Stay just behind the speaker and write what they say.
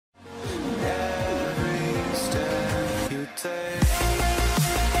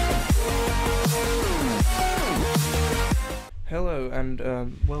Hello and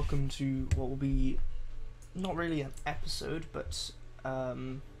welcome to what will be not really an episode, but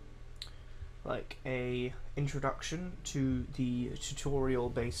like a introduction to the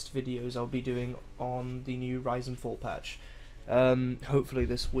tutorial-based videos I'll be doing on the new Rise and Fall patch. Hopefully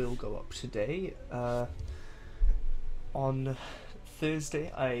this will go up today. On Thursday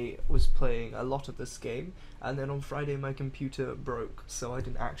I was playing a lot of this game, and then on Friday my computer broke, so I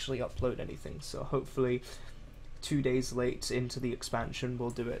didn't actually upload anything, so hopefully 2 days late into the expansion we'll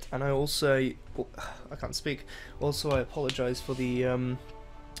do it. And I also, I can't speak, also I apologise for the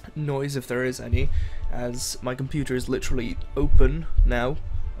noise if there is any, as my computer is literally open now,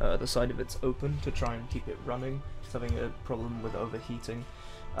 the side of it's open to try and keep it running. It's having a problem with overheating.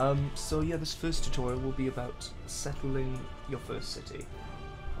 So yeah, this first tutorial will be about settling your first city.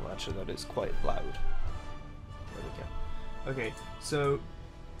 Well, actually that is quite loud. There we go. Okay, so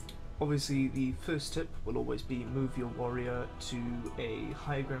obviously the first tip will always be move your warrior to a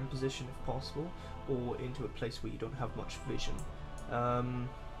high ground position if possible, or into a place where you don't have much vision. Now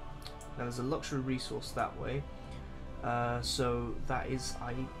there's a luxury resource that way, so that is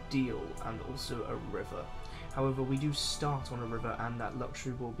ideal, and also a river. However, we do start on a river and that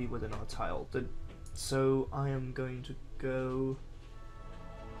luxury will be within our tile. So I am going to go...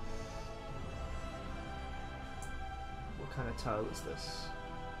 What kind of tile is this?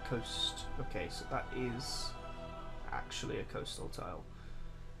 Coast. Okay, so that is actually a coastal tile.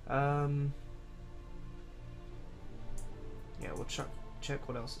 Yeah, we'll check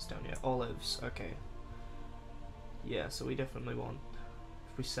what else is down here. Olives. Okay. Yeah, so we definitely want,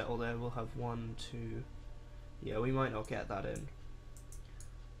 if we settle there, we'll have 1, 2. Yeah, we might not get that in,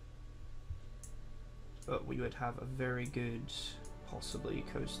 but we would have a very good, possibly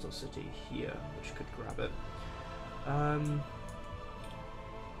coastal city here, which could grab it.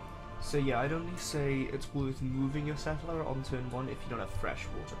 So yeah, I'd only say it's worth moving your settler on turn 1 if you don't have fresh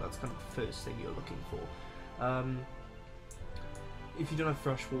water. That's kind of the first thing you're looking for. If you don't have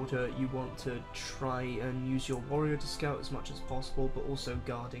fresh water, you want to try and use your warrior to scout as much as possible, but also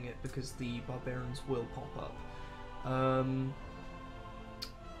guarding it because the barbarians will pop up. For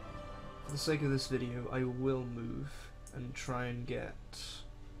the sake of this video, I will move and try and get...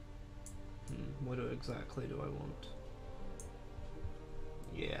 what exactly do I want?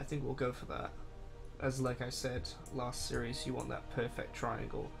 Yeah, I think we'll go for that. As like I said last series, you want that perfect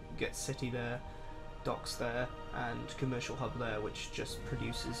triangle. Get city there, docks there, and commercial hub there, which just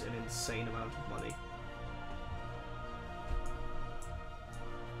produces an insane amount of money.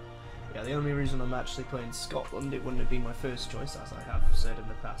 Yeah, the only reason I'm actually playing Scotland, it wouldn't have been my first choice, as I have said in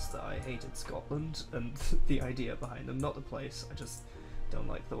the past that I hated Scotland and the idea behind them, not the place. I just don't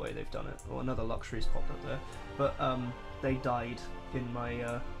like the way they've done it. Well, another luxury's popped up there, but they died in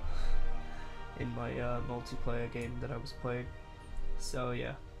my multiplayer game that I was playing. So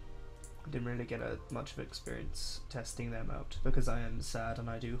yeah, I didn't really get much of experience testing them out because I am sad and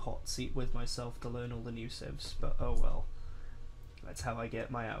I do hot seat with myself to learn all the new civs. But oh well, that's how I get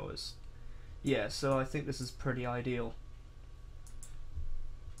my hours. Yeah, so I think this is pretty ideal.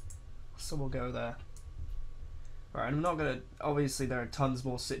 So we'll go there. Alright, I'm not gonna... Obviously there are tons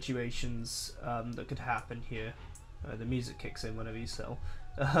more situations that could happen here. The music kicks in whenever you sell.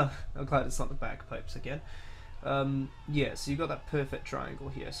 I'm glad it's not the bagpipes again. Yeah, so you got that perfect triangle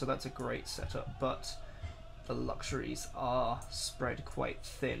here, so that's a great setup, but the luxuries are spread quite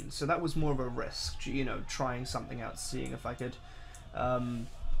thin. So that was more of a risk, you know, trying something out, seeing if I could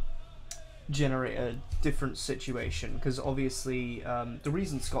generate a different situation, because obviously the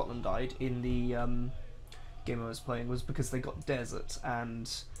reason Scotland died in the game I was playing was because they got desert,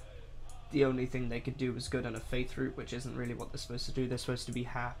 and the only thing they could do was go down a faith route, which isn't really what they're supposed to do. They're supposed to be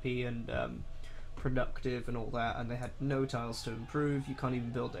happy and productive and all that, and they had no tiles to improve. You can't even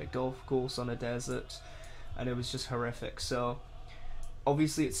build a golf course on a desert, and it was just horrific. So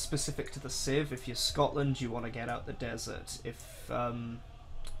obviously it's specific to the Civ. If you're Scotland, you want to get out the desert. If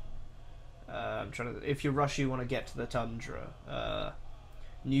you're Russia, you want to get to the tundra.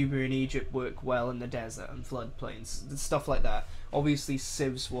 Nubia and Egypt work well in the desert and floodplains, stuff like that. Obviously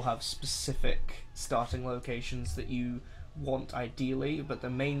civs will have specific starting locations that you want ideally, but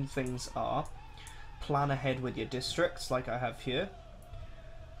the main things are plan ahead with your districts like I have here.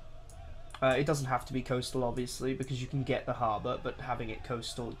 It doesn't have to be coastal obviously because you can get the harbour, but having it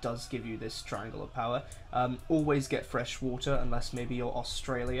coastal does give you this triangle of power. Always get fresh water unless maybe you're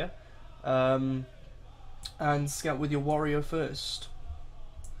Australia, and scout with your warrior first.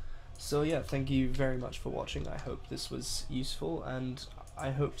 So yeah, thank you very much for watching. I hope this was useful, and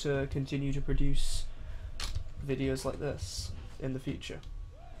I hope to continue to produce videos like this in the future.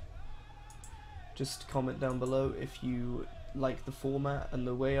 Just comment down below if you like the format and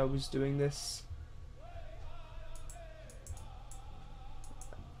the way I was doing this.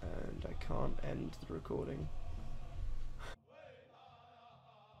 And I can't end the recording.